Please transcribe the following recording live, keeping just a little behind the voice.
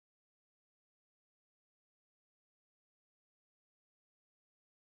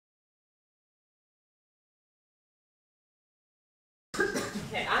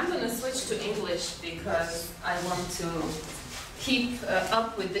Okay, I'm going to switch to English because I want to keep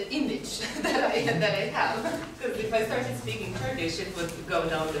up with the image that I have. Because if I started speaking Turkish, it would go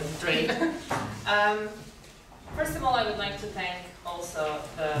down the drain. First of all, I would like to thank also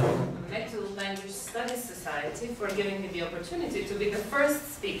the Metal Language Studies Society for giving me the opportunity to be the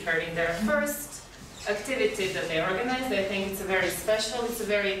first speaker in their first activity that they organized. I think it's a very special,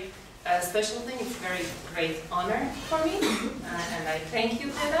 special thing. It's a very great honor for me, and I thank you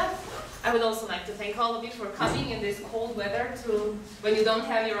for that. I would also like to thank all of you for coming in this cold weather to, when you don't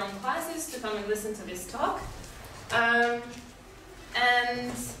have your own classes, to come and listen to this talk. And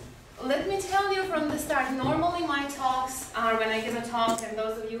let me tell you from the start, normally my talks are when I give a talk, and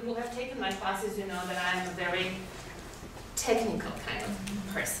those of you who have taken my classes, you know that I am a very technical kind of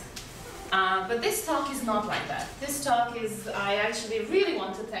person. But this talk is not like that. This talk is, I actually really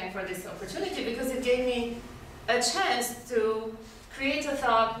want to thank for this opportunity because it gave me a chance to create a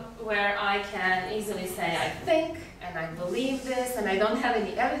thought where I can easily say, I think, and I believe this, and I don't have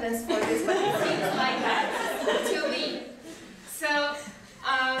any evidence for this, but it seems like that to me. So,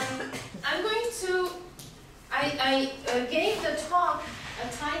 I'm going to, I gave the talk a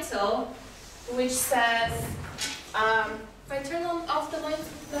title which says, if I turn off the lights,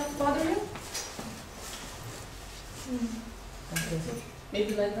 will that bother you?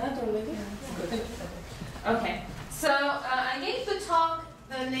 Maybe like that or like that? Good. Okay. So I gave the talk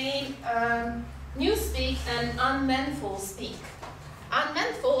the name Newspeak and Unmanful Speak.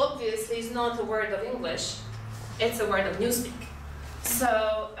 Unmanful obviously is not a word of English, it's a word of Newspeak.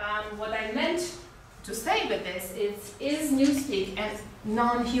 So what I meant to say with this is Newspeak a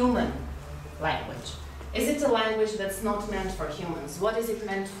non-human language? Is it a language that's not meant for humans? What is it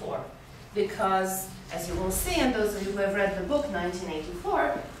meant for? Because, as you will see, and those of you who have read the book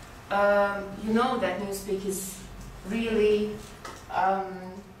 1984, you know that Newspeak is really a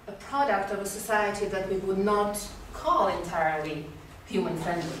product of a society that we would not call entirely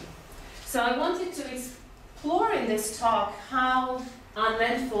human-friendly. So I wanted to explore in this talk how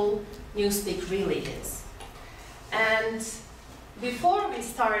unmanful Newspeak really is. And before we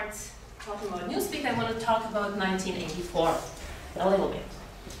start talking about Newspeak, I want to talk about 1984 a little bit.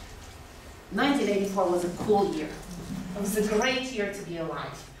 1984 was a cool year. It was a great year to be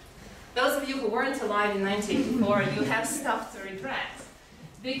alive. Those of you who weren't alive in 1984, you have stuff to regret,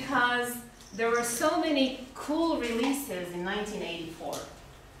 because there were so many cool releases in 1984.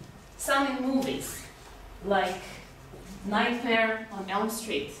 Some in movies, like Nightmare on Elm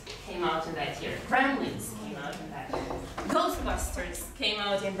Street came out in that year. Gremlins came out in that year. Ghostbusters came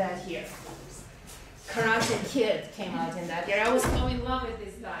out in that year. Karate Kid came out in that year. I was so in love with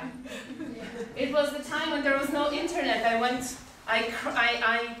this guy. It was the time when there was no internet.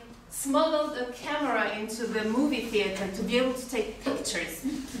 I smuggled a camera into the movie theater to be able to take pictures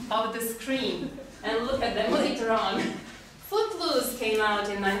of the screen and look at them later on. Footloose came out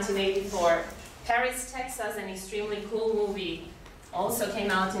in 1984. Paris, Texas, an extremely cool movie, also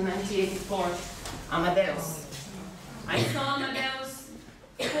came out in 1984. Amadeus. I saw Amadeus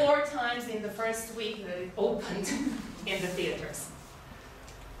 4 times in the first week that it opened in the theaters.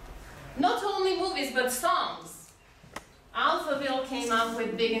 Not only movies, but songs. Alphaville came out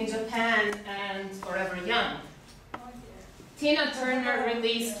with Big in Japan and Forever Young. Tina Turner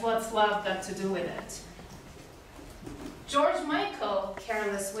released What's Love Got to Do with It. George Michael,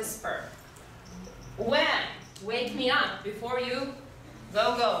 Careless Whisper. When? Wake Me Up Before You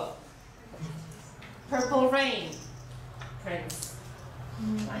Go Go. Purple Rain, Prince.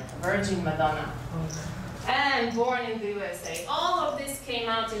 Like a Virgin Madonna. And Born in the USA. All of this came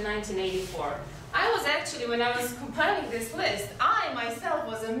out in 1984. I was actually, when I was compiling this list, I myself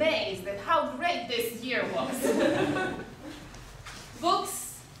was amazed at how great this year was.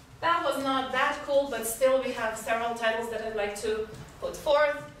 Books, that was not that cool, but still we have several titles that I'd like to put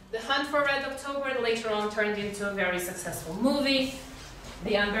forth. The Hunt for Red October later on turned into a very successful movie.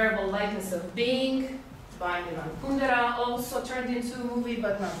 The Unbearable Lightness of Being by Milan Kundera also turned into a movie,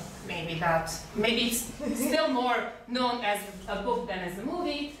 but no, maybe it's still more known as a book than as a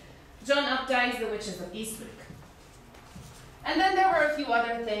movie. John Updike's The Witches of Eastwick. And then there were a few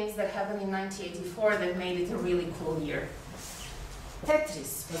other things that happened in 1984 that made it a really cool year.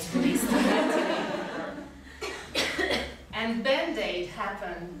 Tetris was released in 1984. And Band-Aid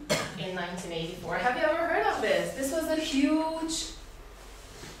happened in 1984. Have you ever heard of this? This was a huge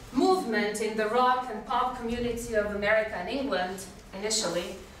movement in the rock and pop community of America and England,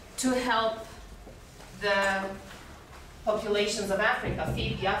 initially, to help the populations of Africa,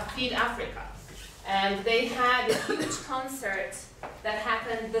 feed Africa. And they had a huge concert that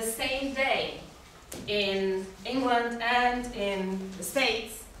happened the same day in England and in the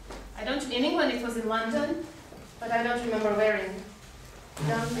States. In England it was in London, but I don't remember where in.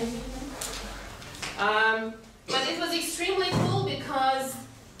 Maybe. But it was extremely cool because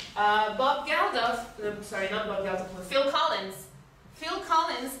Phil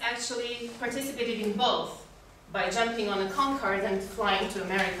Collins actually participated in both by jumping on a Concorde and flying to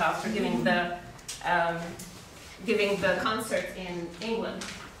America after giving the concert in England.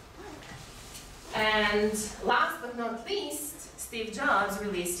 And last but not least, Steve Jobs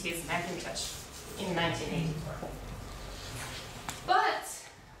released his Macintosh in 1984. But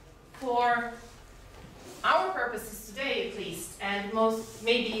for our purposes today, at least, and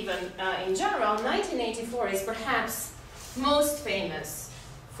maybe even in general, 1984 is perhaps most famous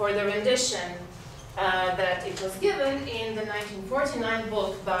for the rendition that it was given in the 1949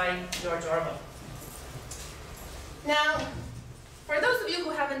 book by George Orwell. Now, for those of you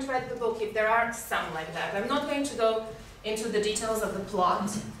who haven't read the book, if there are some like that, I'm not going to go into the details of the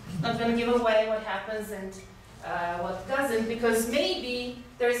plot. I'm not going to give away what happens and what doesn't, because maybe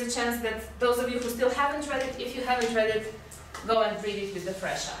there is a chance that those of you who still haven't read it, if you haven't read it, go and read it with a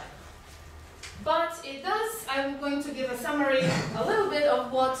fresh eye. But it does, I'm going to give a summary, a little bit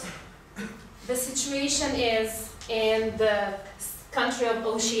of what the situation is in the country of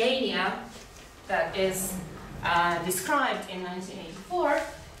Oceania that is described in 1984.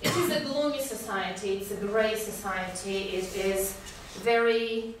 It is a gloomy society, it's a gray society, it is a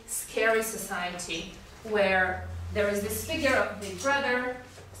very scary society where there is this figure of Big Brother.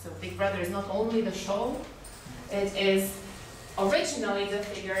 So Big Brother is not only the show, it is originally the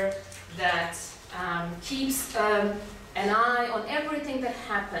figure that keeps an eye on everything that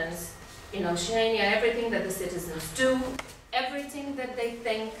happens in Oceania, everything that the citizens do, everything that they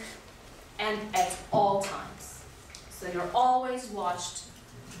think, and at all times. So you're always watched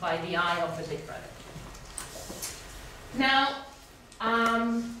by the eye of the Big Brother. Now,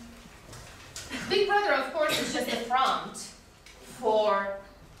 Big Brother, of course, is just a front for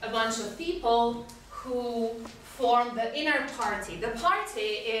a bunch of people who form the inner party. The party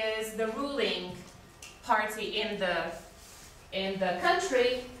is the ruling party in the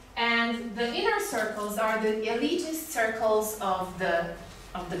country, and the inner circles are the elitist circles of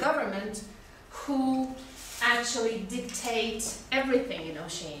the government who actually dictate everything in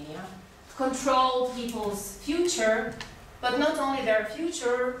Oceania, control people's future, but not only their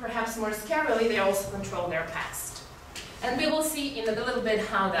future, perhaps more scarily, they also control their past. And we will see in a little bit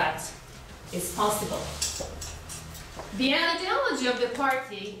how that is possible. The ideology of the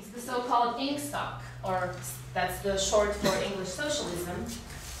party is the so-called Assoc, or that's the short for English socialism,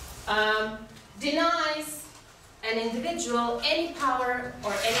 denies an individual any power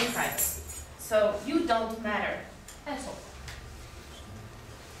or any privacy. So you don't matter at all.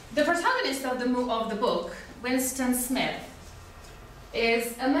 The protagonist of the book, Winston Smith,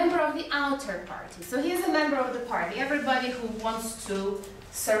 is a member of the outer party. So he is a member of the party. Everybody who wants to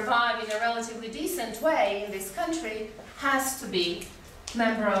survive in a relatively decent way in this country has to be a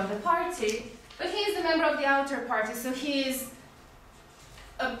member of the party. But he is a member of the outer party, so he is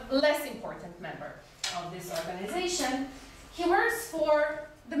a less important member of this organization. He works for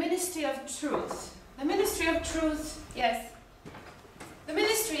the Ministry of Truth. The Ministry of Truth, yes. The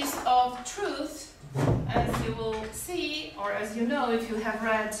Ministries of Truth, as you will see, or as you know if you have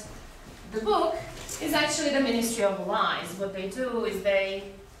read the book, is actually the Ministry of Lies. What they do is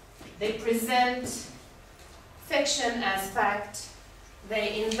they present fiction as fact,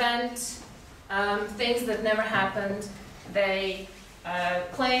 they invent things that never happened, they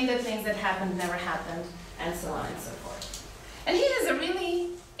claim that things that happened never happened, and so on and so forth. And he has a really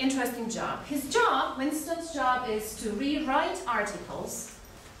interesting job. His job, Winston's job, is to rewrite articles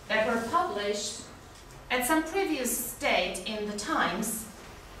that were published at some previous date in the Times,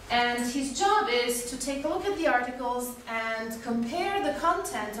 and his job is to take a look at the articles and compare the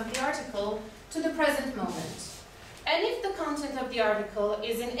content of the article to the present moment. And if the content of the article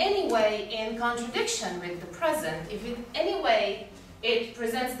is in any way in contradiction with the present, if in any way it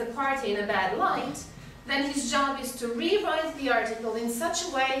presents the party in a bad light, then his job is to rewrite the article in such a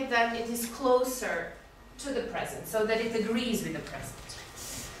way that it is closer to the present, so that it agrees with the present.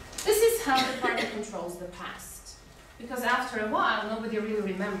 This is how the party controls the past, because after a while, nobody really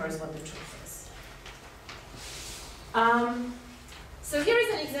remembers what the truth is. So here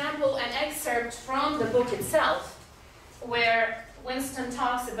is an example, an excerpt from the book itself, where Winston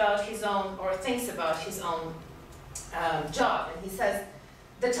talks about his own, or thinks about his own job, and he says,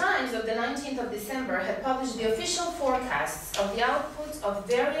 "The Times of the 19th of December had published the official forecasts of the output of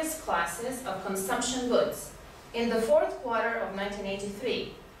various classes of consumption goods in the fourth quarter of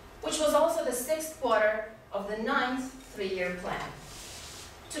 1983. which was also the 6th quarter of the 9th three-year plan.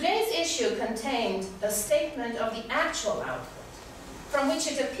 Today's issue contained a statement of the actual output, from which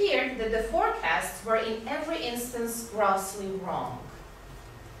it appeared that the forecasts were in every instance grossly wrong.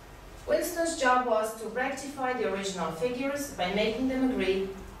 Winston's job was to rectify the original figures by making them agree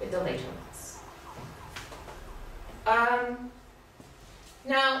with the later ones.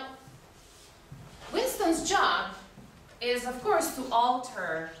 Now, Winston's job is, of course, to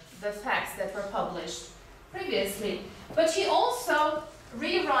alter the facts that were published previously, but he also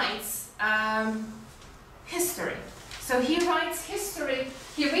rewrites history. So he writes history,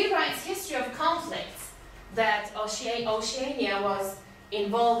 he rewrites history of conflicts that Oceania was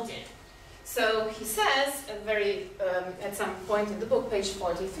involved in. So he says, at some point in the book, page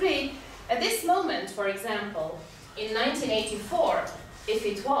 43, at this moment, for example, in 1984, if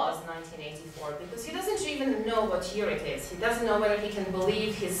it was 1984, because he doesn't even know what year it is. He doesn't know whether he can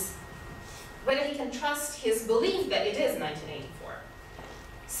believe whether he can trust his belief that it is 1984.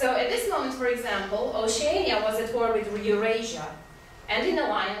 So at this moment, for example, Oceania was at war with Eurasia and in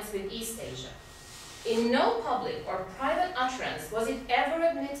alliance with East Asia. In no public or private utterance was it ever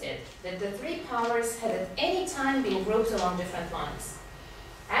admitted that the three powers had at any time been grouped along different lines.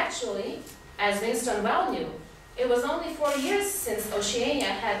 Actually, as Winston well knew, it was only 4 years since Oceania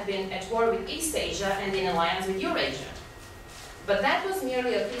had been at war with East Asia and in alliance with Eurasia. But that was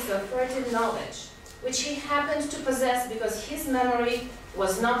merely a piece of furtive knowledge, which he happened to possess because his memory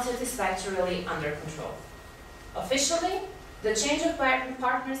was not satisfactorily under control. Officially, the change of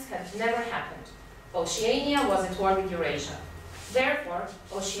partners had never happened. Oceania was at war with Eurasia. Therefore,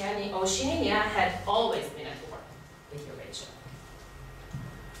 Oceania had always been at war with Eurasia.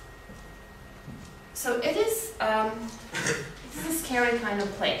 So it is a scary kind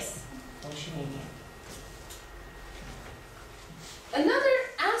of place, Oceania. Another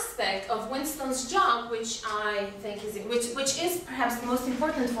aspect of Winston's job, which I think is, which is perhaps the most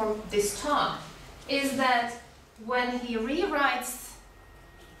important for this talk, is that when he rewrites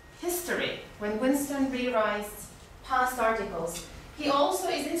history, when Winston rewrites past articles, he also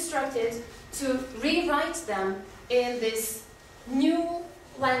is instructed to rewrite them in this new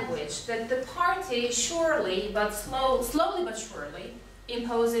language that the party slowly but surely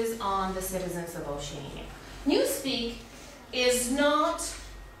imposes on the citizens of Oceania. Newspeak is not,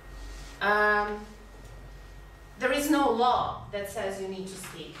 there is no law that says you need to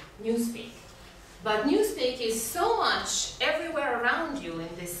speak Newspeak. But Newspeak is so much everywhere around you in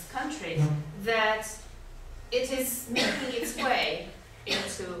this country that it is making its way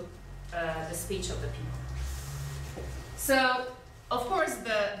into the speech of the people. So, of course,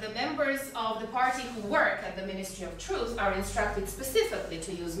 the members of the party who work at the Ministry of Truth are instructed specifically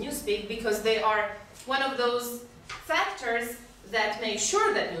to use Newspeak because they are one of those factors that make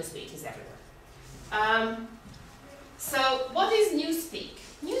sure that Newspeak is everywhere. So, what is Newspeak?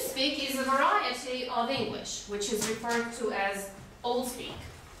 Newspeak is a variety of English, which is referred to as Old Speak.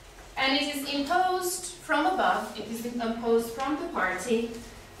 And it is imposed from above, it is imposed from the party.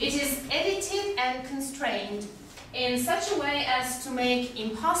 It is edited and constrained in such a way as to make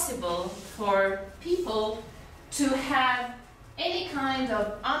impossible for people to have any kind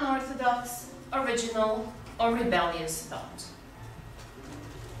of unorthodox, original, or rebellious thought.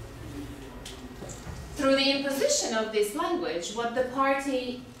 Through the imposition of this language, what the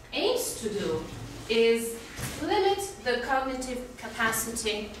party aims to do is limit the cognitive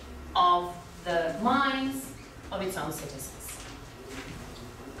capacity of the minds of its own citizens.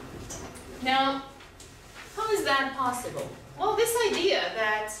 Now, how is that possible? Well, this idea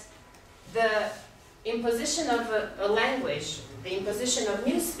that the imposition of a language, the imposition of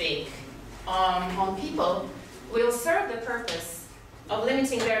Newspeak on people will serve the purpose of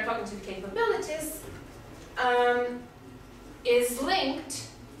limiting their cognitive capabilities is linked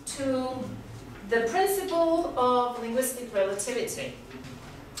to the principle of linguistic relativity,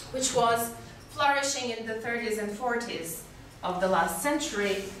 which was flourishing in the 30s and 40s of the last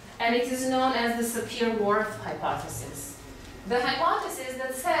century, and it is known as the Sapir-Whorf hypothesis. The hypothesis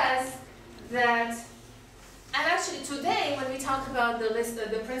that says that, and actually today when we talk about the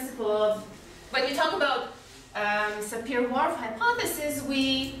principle of, when we talk about Sapir-Whorf hypothesis,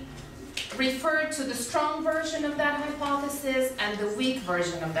 we refer to the strong version of that hypothesis and the weak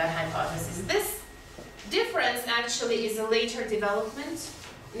version of that hypothesis. This difference actually is a later development.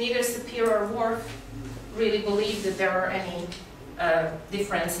 Neither Sapir or Whorf really believed that there were any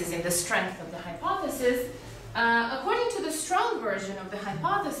differences in the strength of the hypothesis. According to the strong version of the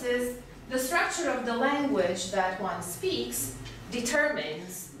hypothesis, the structure of the language that one speaks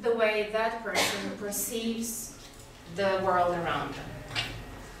determines the way that person perceives the world around them.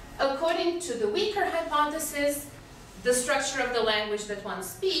 According to the weaker hypothesis, the structure of the language that one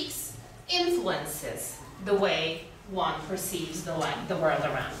speaks influences the way one perceives the world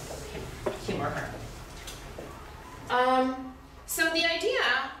around him or her. So the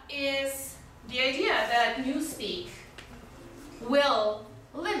idea is that Newspeak will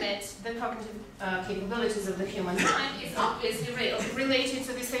limit the cognitive capabilities of the human mind is obviously related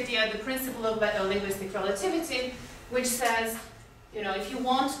to this idea, the principle of linguistic relativity, which says, you know, if you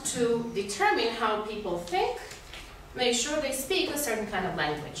want to determine how people think, make sure they speak a certain kind of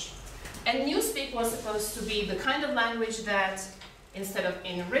language. And Newspeak was supposed to be the kind of language that, instead of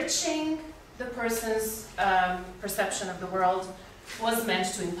enriching the person's perception of the world, was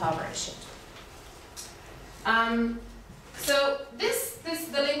meant to impoverish it. So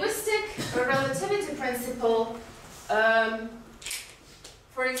the linguistic relativity principle,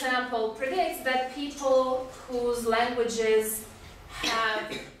 for example, predicts that people whose languages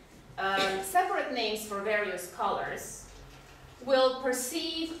have separate names for various colors will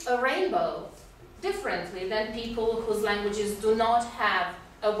perceive a rainbow differently than people whose languages do not have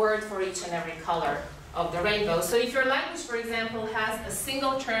a word for each and every color of the rainbow. So if your language, for example, has a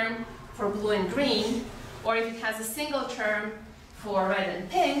single term for blue and green, or if it has a single term for red and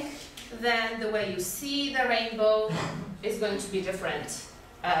pink, then the way you see the rainbow is going to be different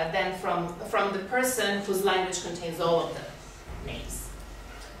than from the person whose language contains all of the names.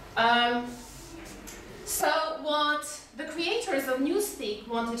 So what the creators of Newspeak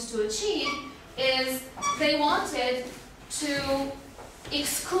wanted to achieve is they wanted to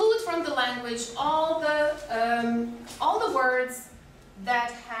exclude from the language all the words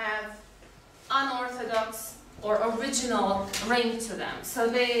that have unorthodox or original ring to them.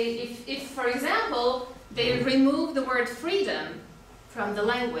 So if for example, they remove the word freedom from the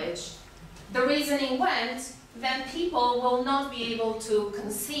language, the reasoning went, then people will not be able to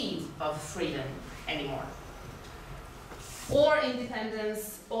conceive of freedom anymore, or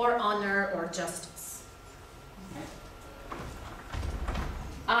independence, or honor, or justice.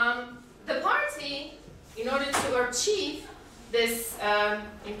 The party, in order to achieve this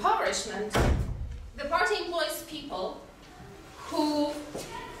impoverishment, the party employs people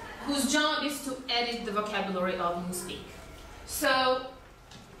whose job is to edit the vocabulary of Newspeak. So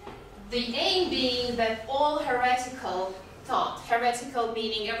the aim being that all heretical thought, heretical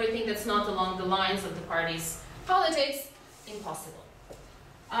meaning everything that's not along the lines of the party's politics, impossible.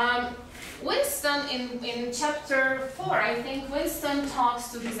 Winston, in chapter 4, I think, Winston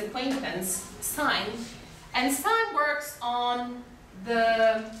talks to his acquaintance, Syme, and Syme works on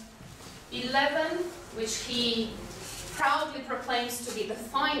the 11, which he proudly proclaims to be the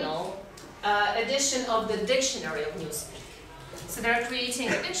final edition of the dictionary of Newspeak. So they're creating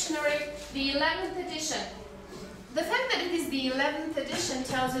a dictionary, the 11th edition. The fact that it is the 11th edition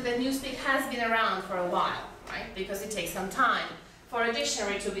tells you that Newspeak has been around for a while, right? Because it takes some time for a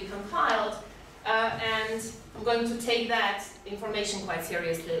dictionary to be compiled, and I'm going to take that information quite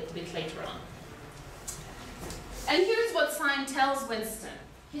seriously a bit later on. And here's what Syme tells Winston.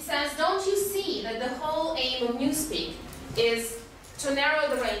 He says, don't you see that the whole aim of Newspeak is to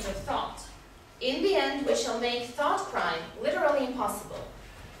narrow the range of thought? In the end, we shall make thought crime literally impossible,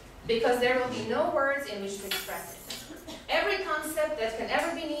 because there will be no words in which to express it. Every concept that can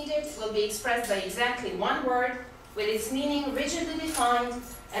ever be needed will be expressed by exactly one word, with its meaning rigidly defined,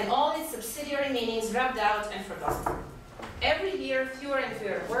 and all its subsidiary meanings rubbed out and forgotten. Every year, fewer and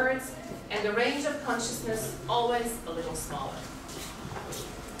fewer words, and the range of consciousness always a little smaller.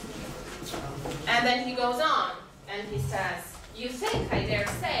 And then he goes on, and he says, you think, I dare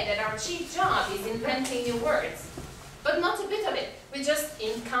say, that our chief job is inventing new words, but not a bit of it. We just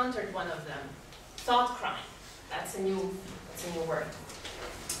encountered one of them, thought crime. That's a new word.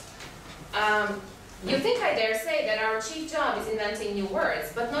 You think, I dare say, that our chief job is inventing new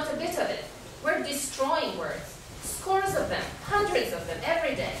words, but not a bit of it. We're destroying words, scores of them, hundreds of them,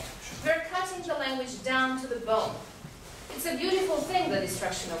 every day. We're cutting the language down to the bone. It's a beautiful thing, the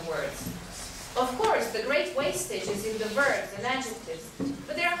destruction of words. Of course, the great wastage is in the verbs and adjectives,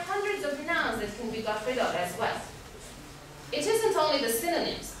 but there are hundreds of nouns that can be got rid of as well. It isn't only the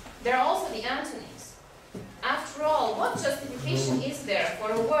synonyms, there are also the antonyms. After all, what justification is there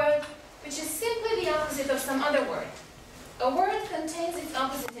for a word which is simply the opposite of some other word? A word contains its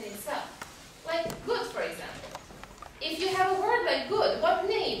opposite in itself, like good, for example. If you have a word like good, what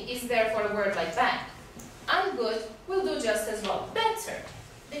name is there for a word like bad? Ungood will do just as well, better,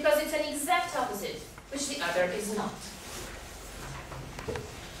 because it's an exact opposite, which the other is not.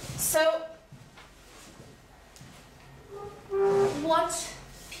 So, what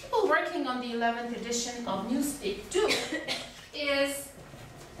people working on the 11th edition of Newspeak do is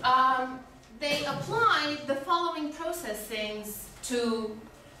they applied the following processings to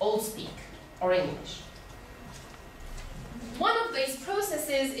Old Speak, or English. One of these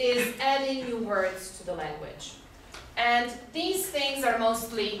processes is adding new words to the language. And these things are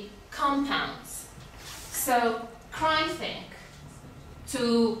mostly compounds. So, crime think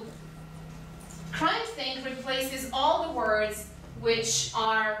replaces all the words which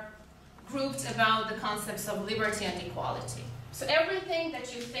are grouped about the concepts of liberty and equality. So everything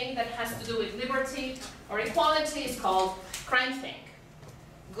that you think that has to do with liberty or equality is called crime think.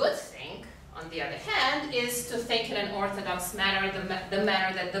 Good think, on the other hand, is to think in an orthodox manner, the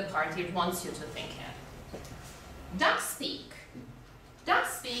manner that the party wants you to think in. Duck speak. Duck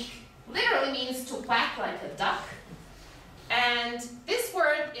speak literally means to quack like a duck. And this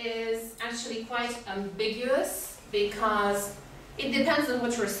word is actually quite ambiguous because it depends on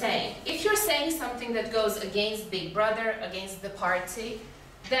what you're saying. If you're saying something that goes against Big Brother, against the party,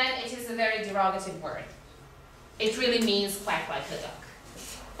 then it is a very derogative word. It really means quack like a duck.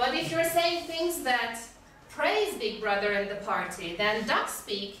 But if you're saying things that praise Big Brother and the party, then duck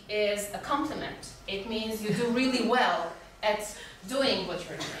speak is a compliment. It means you do really well at doing what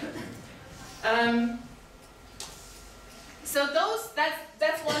you're doing. So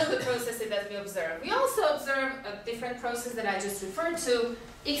that's one of the processes that we observe. We also observe a different process that I just referred to,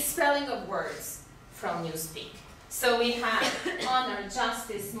 expelling of words from Newspeak. So we have honor,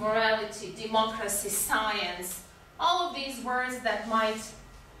 justice, morality, democracy, science, all of these words that might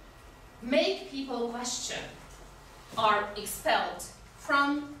make people question are expelled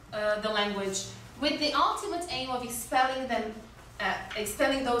from the language with the ultimate aim of expelling them,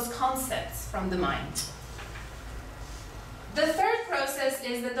 expelling those concepts from the mind. The third process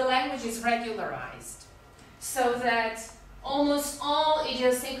is that the language is regularized, so that almost all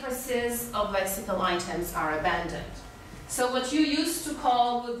idiosyncrasies of lexical items are abandoned. So what you used to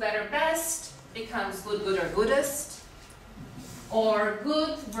call good, better, best becomes good, good, or goodest, or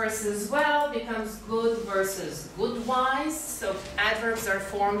good versus well becomes good versus good, wise. So adverbs are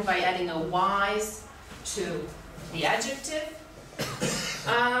formed by adding a wise to the adjective.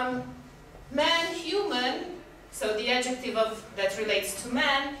 Man, human. So the adjective that relates to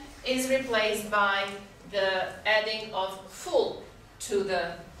man is replaced by the adding of full to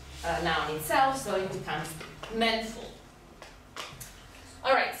the noun itself, so it becomes manful.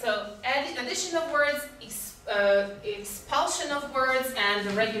 All right, so addition of words, expulsion of words, and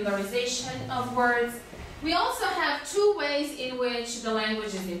the regularization of words. We also have two ways in which the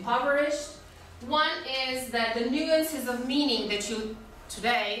language is impoverished. One is that the nuances of meaning that you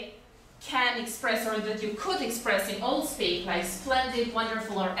today can express, or that you could express in Old Speak, like splendid,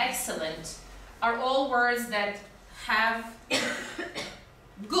 wonderful, or excellent, are all words that have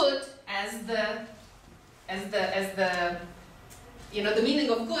good as the meaning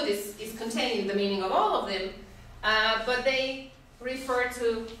of good is contained in the meaning of all of them, but they refer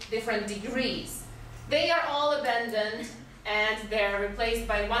to different degrees. They are all abandoned and they're replaced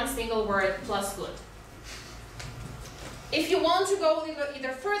by one single word plus good. If you want to go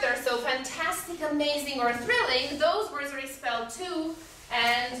either further, so fantastic, amazing, or thrilling, those words are expelled too,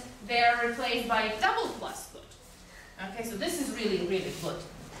 and they're replaced by double plus good. Okay, so this is really, really good.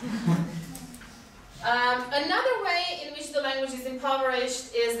 Another way in which the language is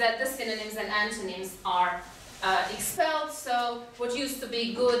impoverished is that the synonyms and antonyms are expelled. So what used to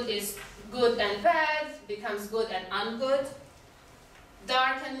be good is good and bad, becomes good and ungood.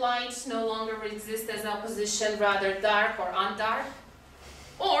 Dark and light no longer exist as opposition, rather dark or undark,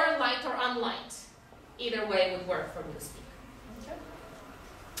 or light or unlight. Either way would work for Newspeak.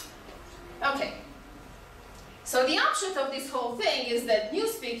 Okay. So the upshot of this whole thing is that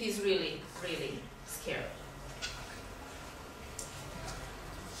Newspeak is really, really scary.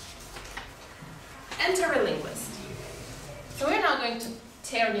 Enter a linguist. So we're now going to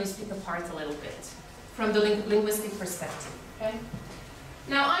tear Newspeak apart a little bit from the linguistic perspective. Okay?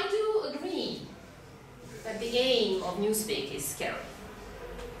 Now, I do agree that the aim of Newspeak is scary.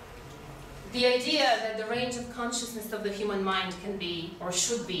 The idea that the range of consciousness of the human mind can be, or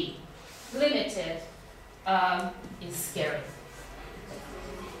should be, limited is scary.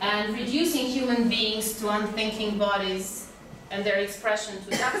 And reducing human beings to unthinking bodies and their expression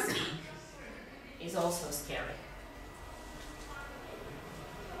to duck speak is also scary.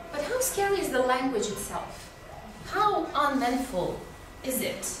 But how scary is the language itself? How unmanful is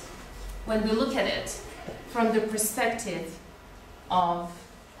it when we look at it from the perspective of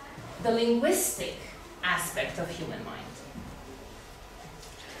the linguistic aspect of human mind?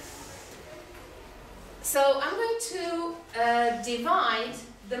 So I'm going to divide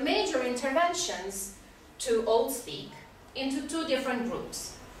the major interventions to Old Speak into two different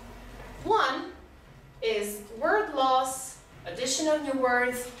groups. One is word loss, addition of new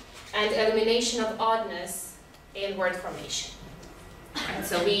words, and elimination of oddness in word formation. And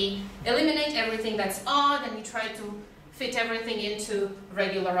so we eliminate everything that's odd, and we try to fit everything into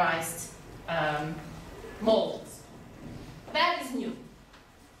regularized molds. That is new.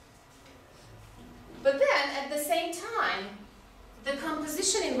 But then, at the same time, the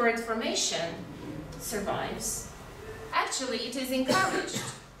composition in word formation survives. Actually, it is encouraged,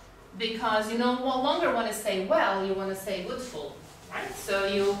 because you no longer want to say well, you want to say goodful, right?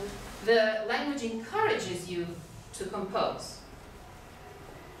 So the language encourages you to compose.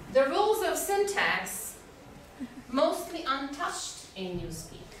 The rules of syntax, mostly untouched in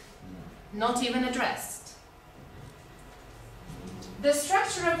Newspeak, not even addressed. The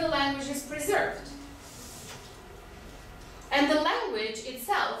structure of the language is preserved. And the language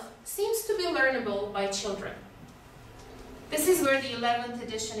itself seems to be learnable by children. This is where the 11th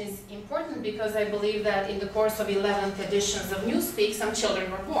edition is important, because I believe that in the course of 11th editions of Newspeak, some children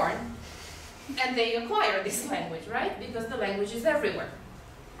were born, and they acquire this language, right? Because the language is everywhere.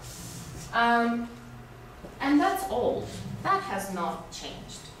 And that's old. That has not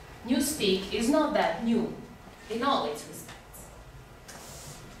changed. Newspeak is not that new in all its respects.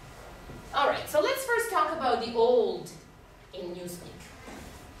 All right, so let's first talk about the old in Newspeak.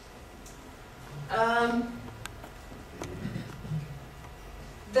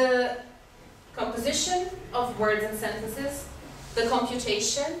 The composition of words and sentences, the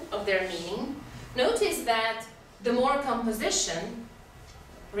computation of their meaning. Notice that the more composition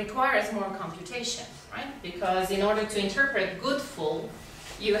requires more computation, right? Because in order to interpret goodful,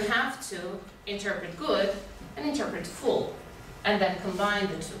 you have to interpret good and interpret full, and then combine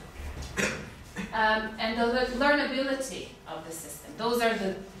the two. And the learnability of the system. Those are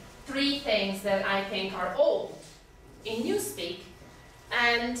the three things that I think are old in Newspeak.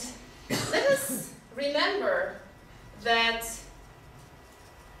 And let us remember that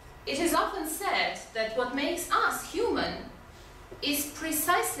it is often said that what makes us human is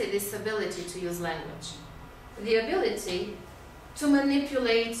precisely this ability to use language. The ability to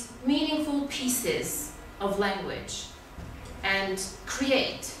manipulate meaningful pieces of language and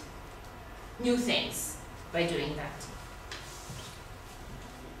create new things by doing that.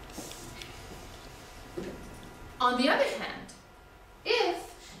 On the other hand, if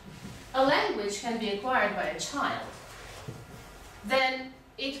a language can be acquired by a child, then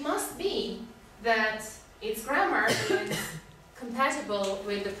it must be that its grammar is compatible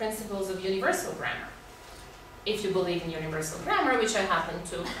with the principles of universal grammar, if you believe in universal grammar, which I happen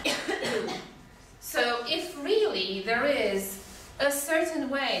to do. So if really there is a certain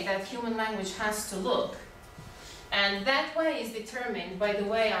way that human language has to look, and that way is determined by the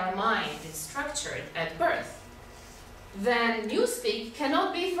way our mind is structured at birth, then Newspeak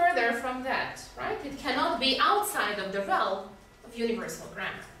cannot be further from that, right? It cannot be outside of the realm of universal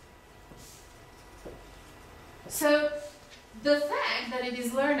grammar. So the fact that it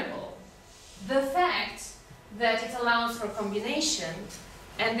is learnable, the fact that it allows for combination,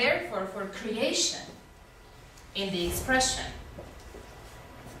 and therefore for creation in the expression,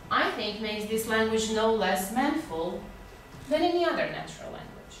 I think makes this language no less manful than any other natural language.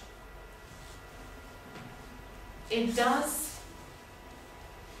 It does,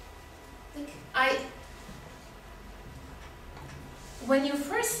 when you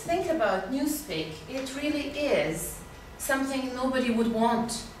first think about Newspeak, it really is something nobody would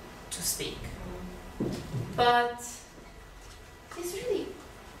want to speak. But it's really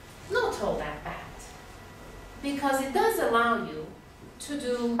not all that bad, because it does allow you to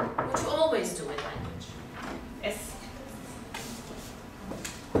do what you always do with language. Yes?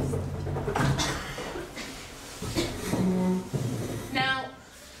 Now,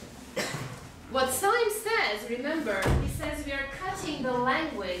 what Syme says, remember, he says we are cutting the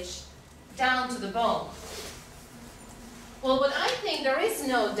language down to the bone. Well, but I think there is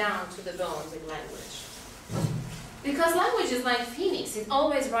no down to the bone with language. Because language is like phoenix, it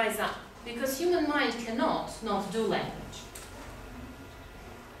always rises up. Because human mind cannot not do language.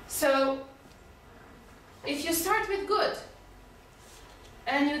 So, if you start with good,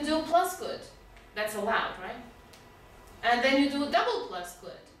 and you do plus good, that's allowed, right? And then you do double plus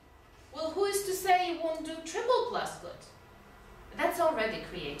good. Well, who is to say you won't do triple plus good? That's already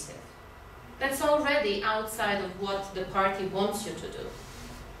creative. That's already outside of what the party wants you to do.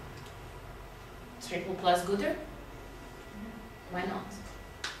 Triple plus gooder? Why not?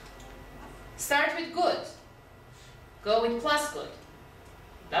 Start with good. Go with plus good.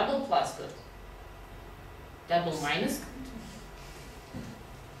 Double plus good. Double minus good.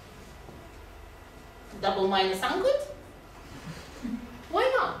 Double minus ungood? Why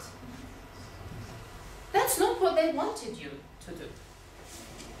not? what they wanted you to do.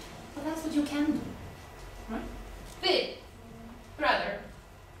 But that's what you can do. Right? Big brother,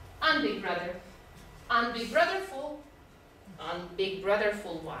 unbig brother, unbig brotherful, unbig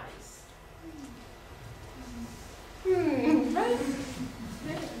brotherful wise. Right?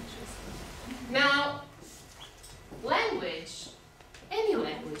 Very interesting. Now, language, any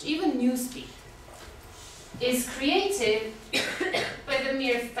language, even Newspeak, is created by the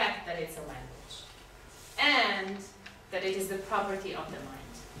mere fact that it's a language and that it is the property of the mind.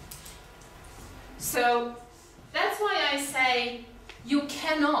 So that's why I say you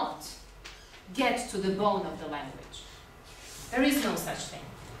cannot get to the bone of the language. There is no such thing.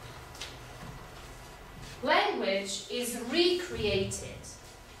 Language is recreated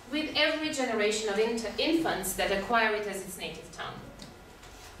with every generation of infants that acquire it as its native tongue.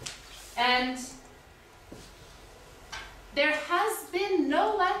 And there has been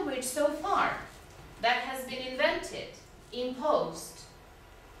no language so far that has been invented, imposed,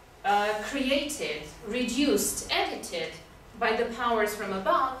 created, reduced, edited by the powers from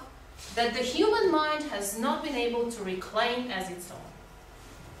above that the human mind has not been able to reclaim as its own.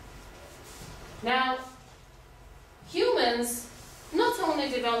 Now, humans not only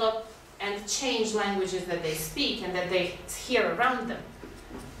develop and change languages that they speak and that they hear around them,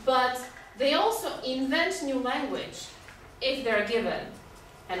 but they also invent new language if they're given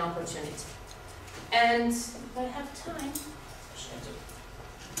an opportunity. And if I have time,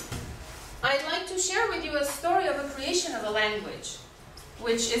 I'd like to share with you a story of a creation of a language,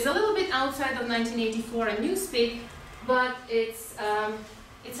 which is a little bit outside of 1984 and Newspeak, but it's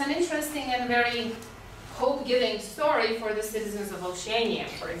an interesting and very hope-giving story for the citizens of Oceania,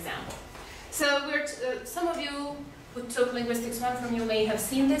 for example. So some of you who took Linguistics 1 from you may have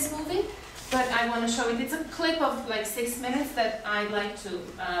seen this movie, but I want to show it. It's a clip of like 6 minutes that I'd like to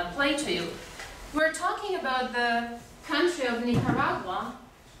play to you. We're talking about the country of Nicaragua,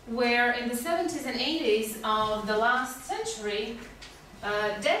 where in the 70s and 80s of the last century,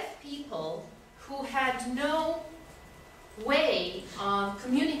 deaf people who had no way of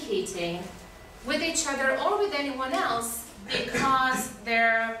communicating with each other or with anyone else because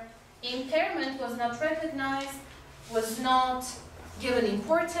their impairment was not recognized, was not given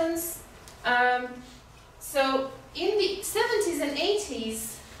importance. So in the 70s and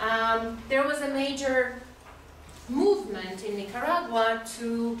 80s, there was a major movement in Nicaragua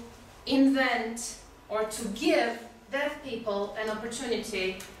to invent or to give deaf people an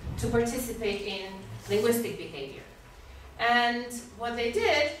opportunity to participate in linguistic behavior. And what they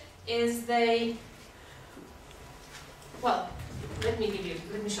did is well, let me show you the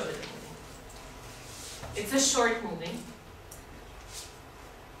movie. It's a short movie,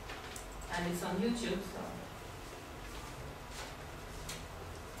 and it's on YouTube, so.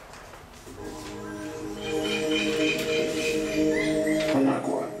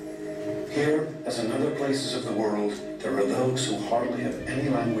 Managua. Here, as in other places of the world, there are those who hardly have any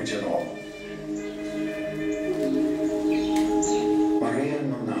language at all. Maria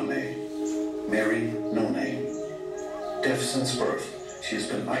Noname, Mary No Name. Deaf since birth, she has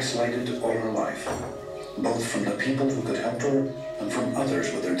been isolated all her life, both from the people who could help her and from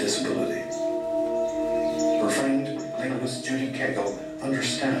others with their disability. Her friend, linguist Judy Cagle,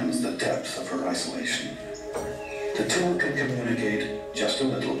 understands the depth of her isolation. The two can communicate just a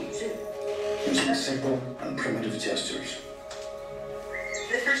little, using simple and primitive gestures.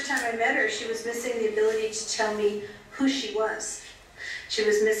 The first time I met her, she was missing the ability to tell me who she was. She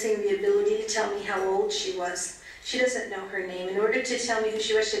was missing the ability to tell me how old she was. She doesn't know her name. In order to tell me who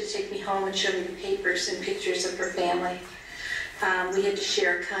she was, she had to take me home and show me the papers and pictures of her family. We had to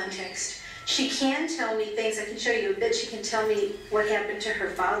share context. She can tell me things. I can show you a bit. She can tell me what happened to her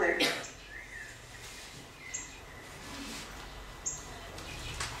father.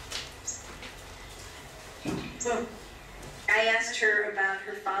 I asked her about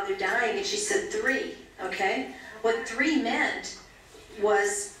her father dying, and she said 3, okay? What 3 meant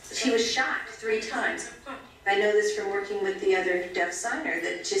was he was shot 3 times. I know this from working with the other deaf signer,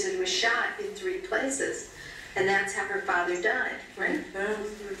 that she said he was shot in 3 places. And that's how her father died, right?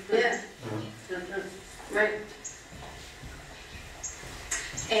 Yeah. Right.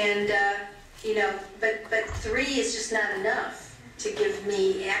 And, you know, but 3 is just not enough to give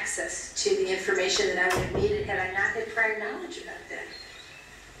me access to the information that I would have needed had I not had prior knowledge about that.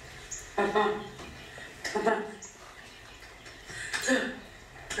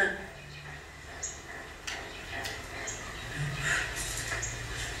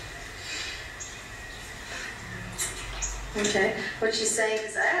 Okay, what she's saying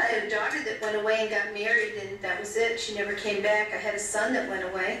is, I had a daughter that went away and got married, and that was it. She never came back. I had a son that went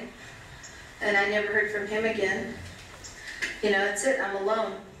away. and I never heard from him again. You know, that's it, I'm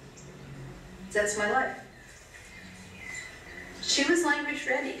alone. That's my life. She was language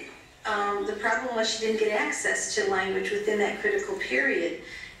ready. The problem was she didn't get access to language within that critical period,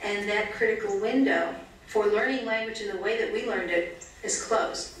 and that critical window for learning language in the way that we learned it is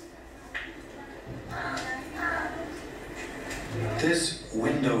closed. This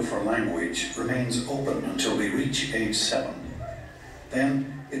window for language remains open until we reach age 7.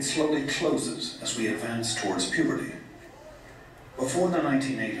 Then it slowly closes as we advance towards puberty. Before the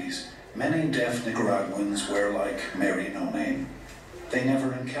 1980s, many deaf Nicaraguans were like Mary No Name. They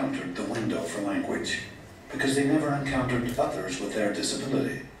never encountered the window for language because they never encountered others with their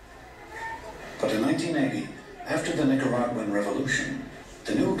disability. But in 1980, after the Nicaraguan Revolution,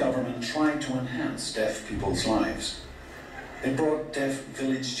 the new government tried to enhance deaf people's lives. It brought deaf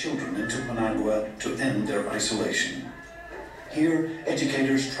village children into Managua to end their isolation. Here,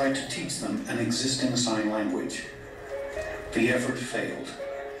 educators tried to teach them an existing sign language. The effort failed.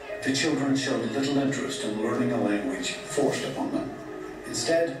 The children showed little interest in learning a language forced upon them.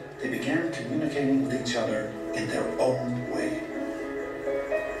 Instead, they began communicating with each other in their own way.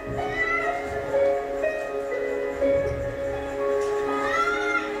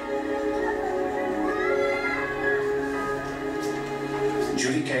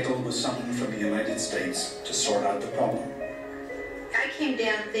 Judy Cagle was summoned from the United States to sort out the problem. I came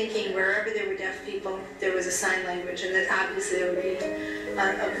down thinking wherever there were deaf people, there was a sign language, and that obviously there would be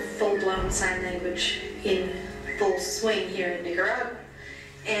a full-blown sign language in full swing here in Nicaragua.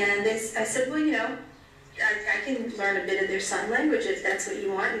 And I said, well, you know, I can learn a bit of their sign language if that's what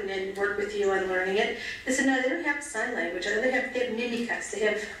you want, and then work with you on learning it. They said, no, they don't have sign language. They have mimicas. They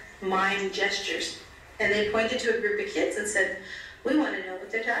have mime gestures. And they pointed to a group of kids and said, we want to know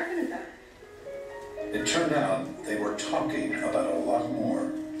what they're talking about. It turned out they were talking about a lot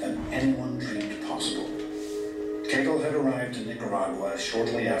more than anyone dreamed possible. Cagle had arrived in Nicaragua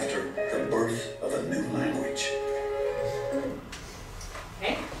shortly after the birth of a new language.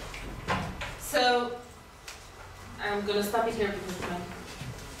 Okay, so I'm going to stop it here because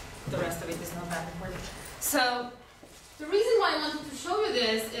the rest of it is not that important. So the reason why I wanted to show you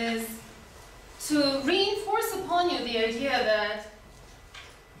this is to reinforce upon you the idea that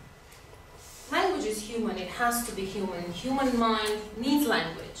language is human, it has to be human. Human mind needs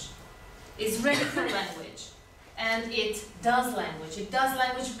language, is ready for language, and it does language. It does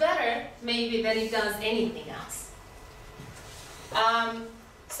language better, maybe, than it does anything else.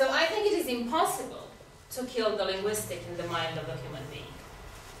 So I think it is impossible to kill the linguistic in the mind of a human being.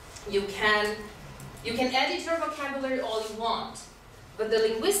 You can edit your vocabulary all you want, but the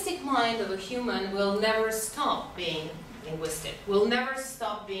linguistic mind of a human will never stop being linguistic, will never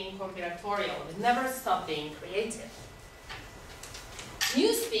stop being combinatorial, will never stop being creative.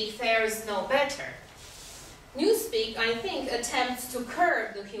 Newspeak fares no better. Newspeak, I think, attempts to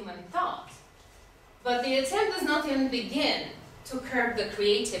curb the human thought, but the attempt does not even begin to curb the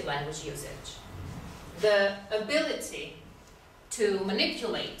creative language usage, the ability to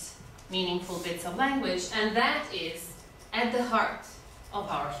manipulate meaningful bits of language, and that is at the heart of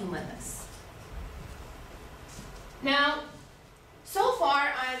our humanness. Now, so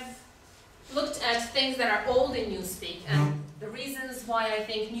far I've looked at things that are old in Newspeak and the reasons why I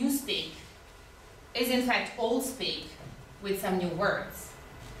think Newspeak is in fact old speak with some new words.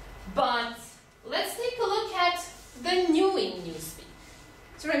 But let's take a look at the new in Newspeak.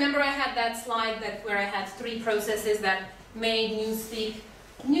 So remember I had that slide where I had 3 processes that made Newspeak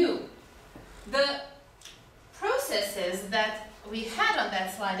new. The processes that we had on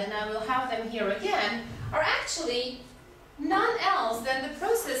that slide, and I will have them here again, are actually none else than the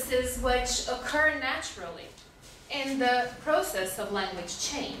processes which occur naturally in the process of language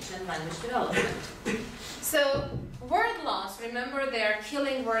change and language development. So word loss, remember they're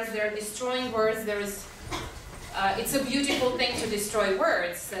killing words, they're destroying words, it's a beautiful thing to destroy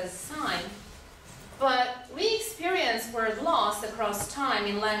words, says Syme, but we experience word loss across time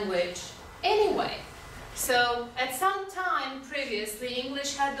in language anyway. So at some time previously,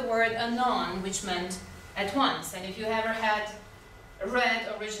 English had the word anon, which meant at once. And if you ever had read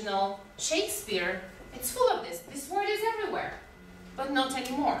original Shakespeare, it's full of this. This word is everywhere, but not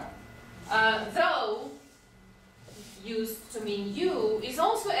anymore. Though, used to mean you, is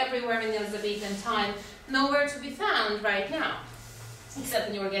also everywhere in Elizabethan time, nowhere to be found right now. Except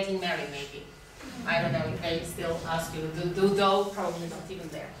when you were getting married, maybe. I don't know if they still ask you, though, probably not even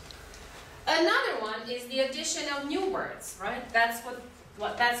there. Another one is the addition of new words, right? That's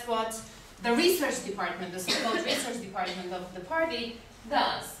what the research department, the so-called research department of the party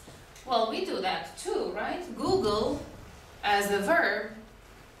does. Well, we do that too, right? Google, as a verb,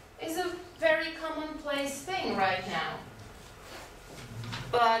 is a very commonplace thing right now.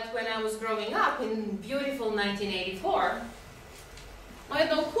 But when I was growing up in beautiful 1984, I had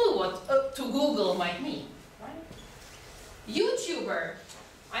no clue what to Google might mean. Right? YouTuber.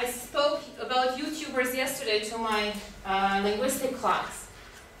 I spoke about YouTubers yesterday to my linguistic class.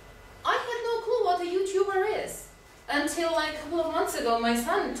 I had no clue what a YouTuber is until like a couple of months ago my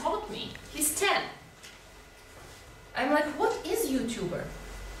son taught me. He's 10. I'm like, what is YouTuber?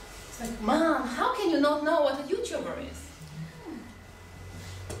 It's like, Mom, how can you not know what a YouTuber is?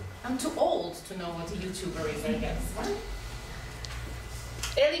 I'm too old to know what a YouTuber is, I guess. Right?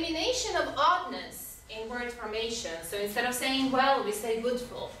 Elimination of oddness in word formation. So instead of saying well, we say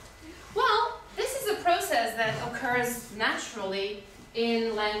goodful. Well, this is a process that occurs naturally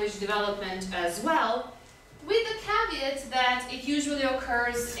in language development as well, with the caveat that it usually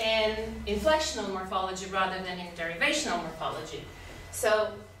occurs in inflectional morphology rather than in derivational morphology.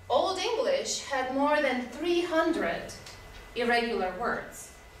 So Old English had more than 300 irregular verbs,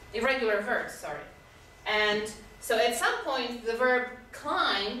 and so at some point the verb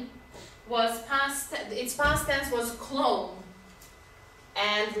climb was its past tense was clone,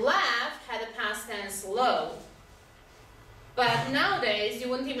 and laugh had a past tense low. But nowadays you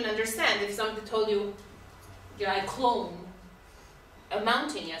wouldn't even understand if somebody told you, I cloned a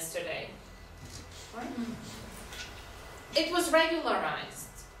mountain yesterday. Right? It was regularized.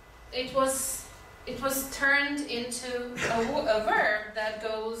 It was turned into a verb that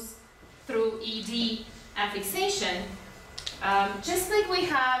goes through ed affixation, just like we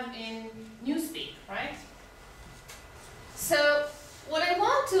have in Newspeak, right? So what I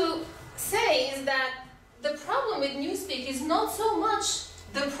want to say is that the problem with Newspeak is not so much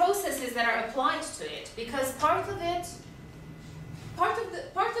the processes that are applied to it, because part of the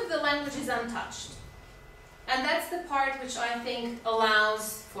language is untouched. And that's the part which I think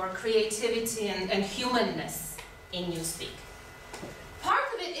allows for creativity and humanness in Newspeak.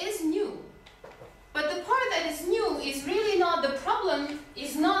 Part of it is new, but the part that is new is really not, the problem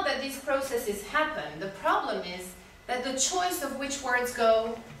is not that these processes happen. The problem is that the choice of which words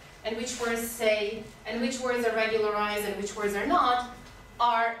go and which words stay and which words are regularized and which words are not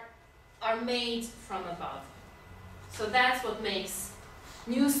are made from above. So that's what makes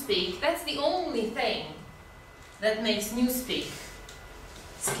Newspeak, that's the only thing that makes Newspeak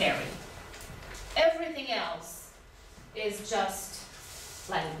scary. Everything else is just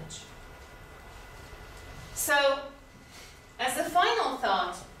language. So, as a final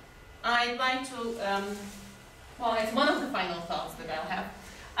thought, I'd like to, well, it's one of the final thoughts that I'll have.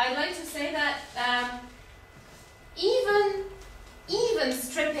 I'd like to say that even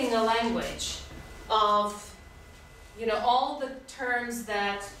stripping a language of, all the terms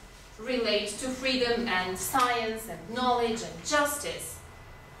that relate to freedom and science and knowledge and justice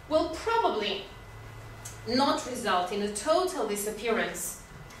will probably not result in a total disappearance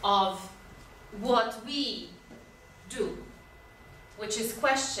of what we do, which is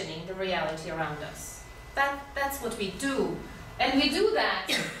questioning the reality around us. That's what we do. And we do that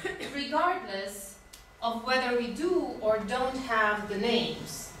regardless of whether we do or don't have the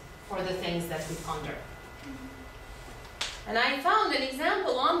names for the things that we ponder. And I found an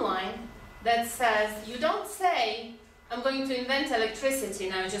example online that says, you don't say, I'm going to invent electricity,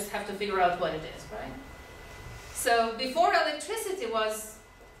 now you just have to figure out what it is, right? So before electricity was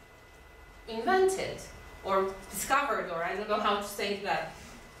invented, or discovered, or I don't know how to say that,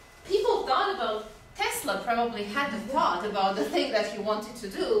 people thought about, Tesla probably had the thought about the thing that he wanted to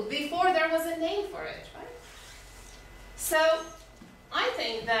do before there was a name for it, right? So I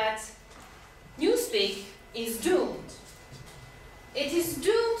think that Newspeak is doomed. It is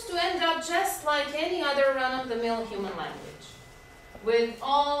doomed to end up just like any other run-of-the-mill human language, with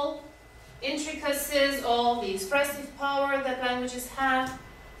all intricacies, all the expressive power that languages have.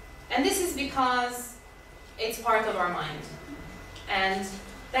 And this is because it's part of our mind. And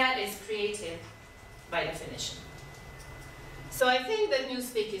that is creative by definition. So I think that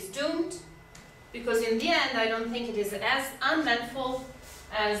Newspeak is doomed, because in the end, I don't think it is as unmanful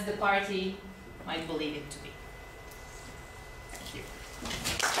as the party might believe it to be. Thank you.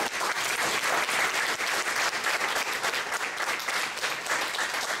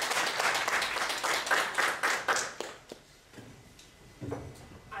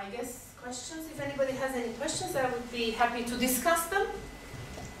 I guess questions, if anybody has any questions, I would be happy to discuss them.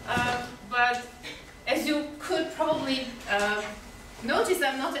 But as you could probably notice,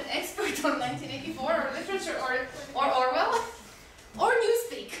 I'm not an expert on 1984 or literature or Orwell or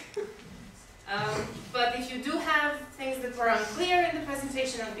Newspeak. But if you do have things that were unclear in the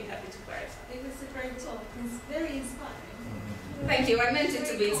presentation, I'd be be happy to clarify. It was a great talk. It's very inspiring. Thank you. I meant it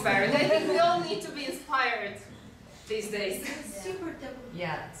to be inspired. I think we all need to be inspired these days. Super double.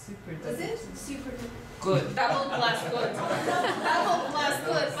 Yeah, super Was double. it? Super double. Good. Double plus good. Double plus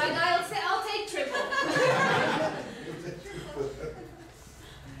good. But I'll take triple.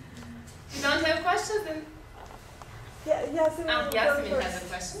 You don't have questions then? Yeah, Yasemin has a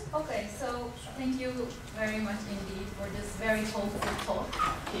question. Okay, so thank you very much indeed for this very hopeful talk.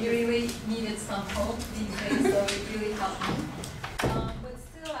 We really needed some hope these days, so it really helped me. But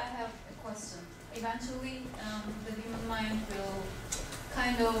still, I have a question. Eventually, the human mind will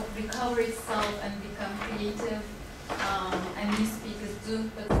kind of recover itself and become creative, and Newspeak is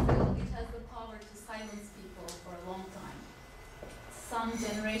doomed, but still it has the power to silence people for a long time. Some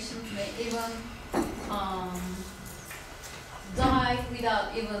generations may even die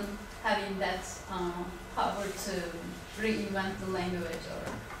without even having that power to reinvent the language or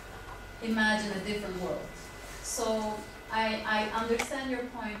imagine a different world. So I understand your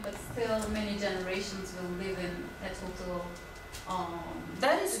point, but still many generations will live in a total...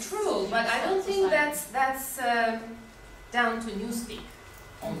 That is true, but I don't think that's down to Newspeak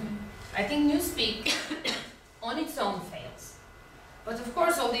only. I think Newspeak on its own fails. But of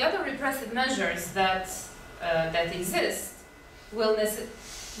course, all the other repressive measures that exist will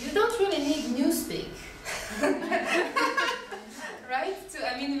you don't really need Newspeak, right?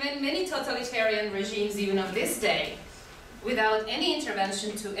 I mean, many totalitarian regimes, even of this day, without any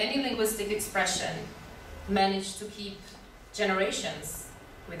intervention to any linguistic expression, manage to keep generations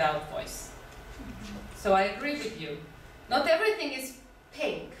without voice. So I agree with you. Not everything is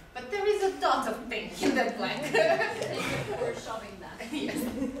pink, but there is a dot of pink in that blank. Thank you for showing that. Yes.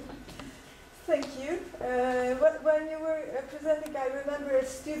 Thank you. When you were presenting, I remember a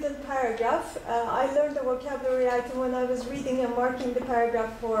student paragraph. I learned a vocabulary item when I was reading and marking the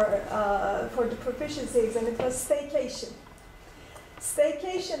paragraph for the proficiency exam. It was staycation.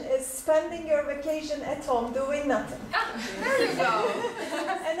 Staycation is spending your vacation at home doing nothing. Ah, there you go.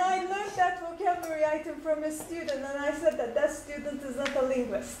 And I learned that vocabulary item from a student, and I said that that student is not a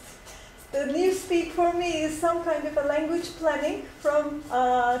linguist. The Newspeak for me is some kind of a language planning from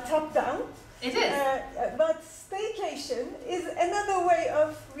top down. It is. But staycation is another way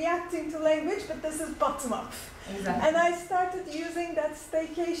of reacting to language, but this is bottom up. Exactly. And I started using that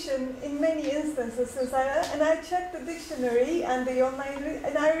staycation in many instances and I checked the dictionary and the online,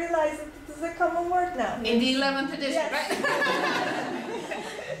 and I realized that it is a common word now. In the 11th edition, Yes. right?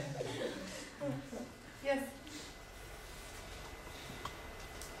 Yes.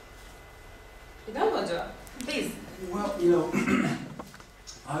 You don't want to? Please. Well, you know,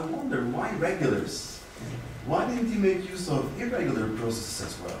 I wonder why regulars? Why didn't you make use of irregular processes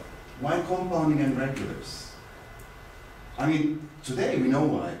as well? Why compounding and regulars? I mean, today we know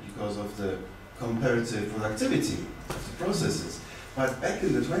why, because of the comparative productivity of the processes. But back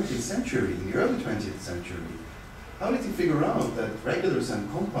in the 20th century, in the early 20th century, how did you figure out that regulars and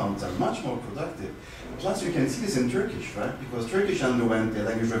compounds are much more productive? Plus, you can see this in Turkish, right? Because Turkish underwent a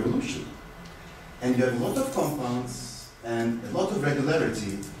language revolution. And you have a lot of compounds and a lot of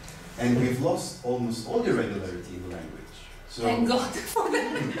regularity, and we've lost almost all the regularity in the language. So, Thank God for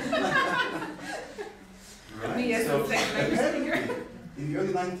that. right? Yes, So exactly. apparently,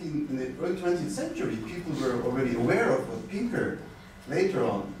 in the early 20th century, people were already aware of what Pinker later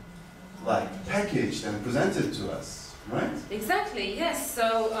on, like, packaged and presented to us, right? Exactly, yes.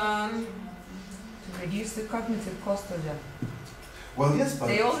 So, To reduce the cognitive cost of them. Well, yes, but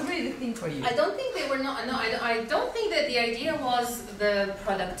They already think for you. I don't think they were not. No, I don't think that the idea was the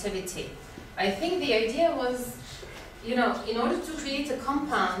productivity. I think the idea was, you know, in order to create a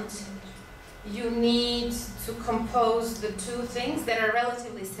compound, you need to compose the two things that are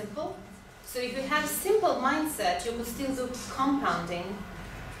relatively simple. So if you have simple mindset, you could still do compounding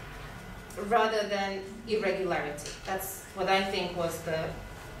rather than irregularity. That's what I think was the...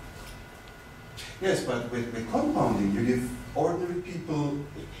 yes, but with compounding, you give ordinary people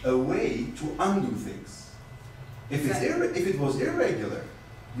a way to undo things. If it was irregular,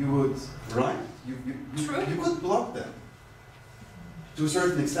 you would, right? True. You could block them to a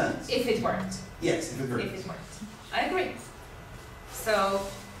certain extent. If it worked. Yes, if it worked. If it worked. I agree. So,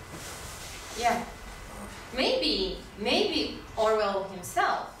 yeah. Maybe Orwell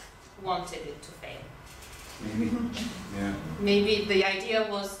himself wanted it to fail. Maybe. Yeah. Maybe the idea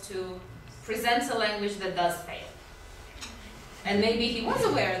was to present a language that does fail. And maybe he was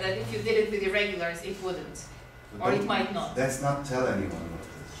aware that if you did it with irregulars, it wouldn't. But Or it might not. Let's not tell anyone about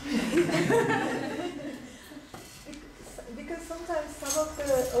this. Because sometimes some of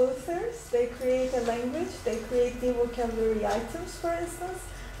the authors, they create a language, they create new vocabulary items, for instance,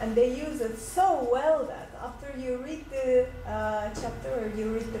 And they use it so well that after you read the chapter or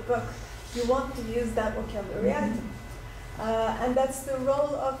you read the book, you want to use that vocabulary item. And that's the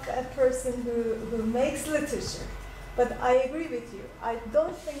role of a person who makes literature. But I agree with you. I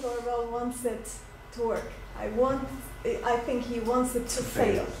don't think Orwell wants it to work. I think he wants it to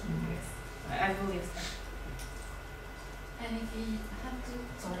fail. Yes, I believe so. And if we have to,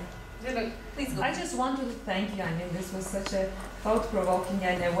 sorry. Please go. I just wanted to thank you. I mean, this was such a thought-provoking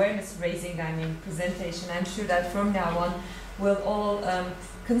and awareness-raising, presentation. I'm sure that from now on, we'll all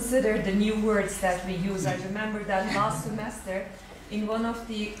consider the new words that we use. I remember that last semester, in one of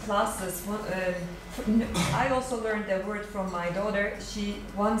the classes, I also learned a word from my daughter. She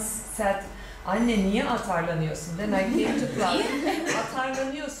once said, "Anne, niye atarlanıyorsun?" Then I came to class.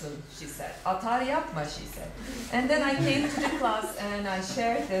 "Atarlanıyorsun," she said. "Atar yapma," she said. And then I came to the class and I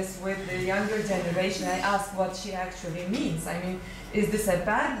shared this with the younger generation. I asked what she actually means. I mean, is this a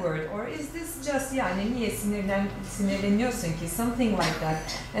bad word or is this just yani niye sinirleniyorsun ki, something like that.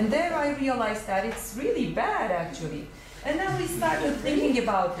 And there I realized that it's really bad actually. And then we started thinking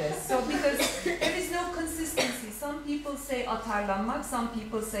about this. So because there is no consistency. Some people say atarlanmak, some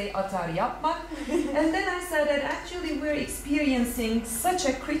people say atar yapmak. And then I said that actually we're experiencing such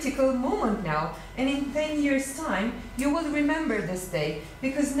a critical moment now. And in 10 years' time, you will remember this day.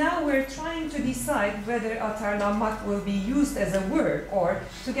 Because now we're trying to decide whether atarlanmak will be used as a word or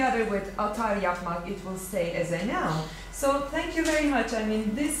together with atar yapmak, it will stay as a noun. So thank you very much. I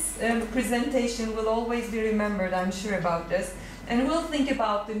mean, this presentation will always be remembered, I'm sure about this. And we'll think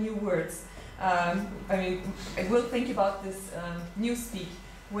about the new words. We'll think about this Newspeak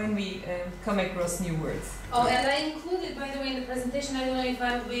when we come across new words. Oh, and I included, by the way, in the presentation, I don't know if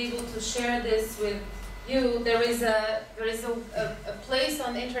I will be able to share this with you. There is a place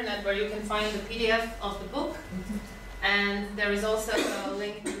on the internet where you can find the PDF of the book. And there is also a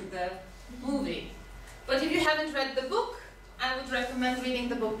link to the movie. But if you haven't read the book, I would recommend reading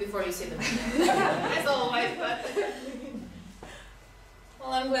the book before you see the movie. As always, but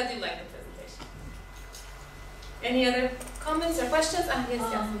well, I'm glad you liked the presentation. Any other comments or questions? Yes.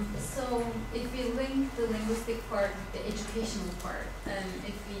 So if we link the linguistic part with the educational part, and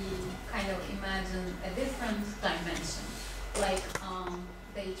if we kind of imagine a different dimension, like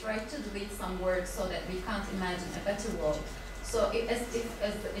they try to delete some words so that we can't imagine a better world. So as the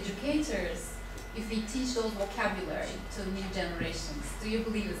educators, if we teach those vocabulary to new generations, do you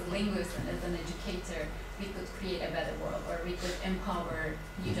believe as a linguist and as an educator, we could create a better world, or we could empower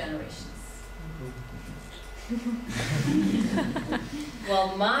new generations?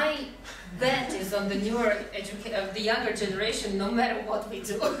 Well, my bet is on the newer the younger generation, no matter what we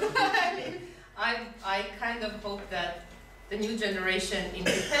do. I kind of hope that the new generation,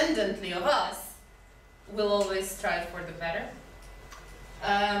 independently of us, will always strive for the better.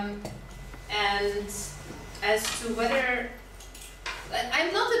 And as to whether,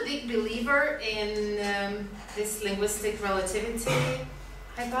 I'm not a big believer in this linguistic relativity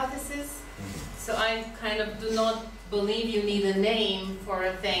hypothesis. So I kind of do not believe you need a name for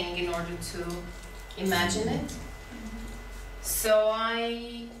a thing in order to imagine it. So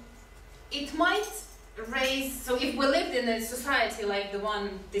it might raise, so if we lived in a society like the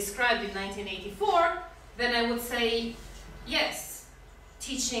one described in 1984, then I would say, yes,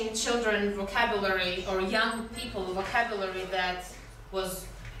 teaching children vocabulary or young people vocabulary that was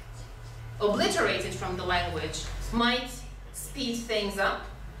obliterated from the language might speed things up.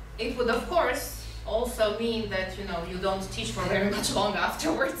 It would, of course, also mean that you don't teach for very much long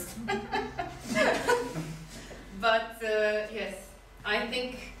afterwards. But yes, I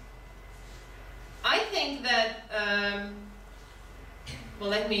think that well,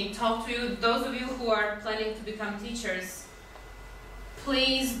 let me talk to you. Those of you who are planning to become teachers,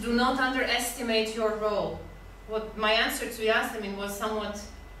 please do not underestimate your role. What my answer to Yasemin was somewhat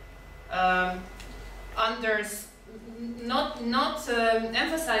not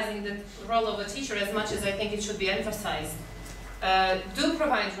emphasizing the role of a teacher as much as I think it should be emphasized. Do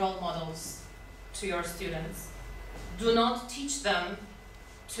provide role models to your students. Do not teach them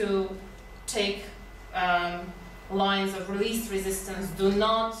to take lines of least resistance. Do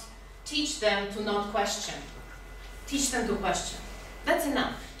not teach them to not question. Teach them to question. That's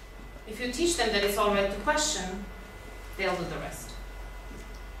enough. If you teach them that it's all right to question, they'll do the rest.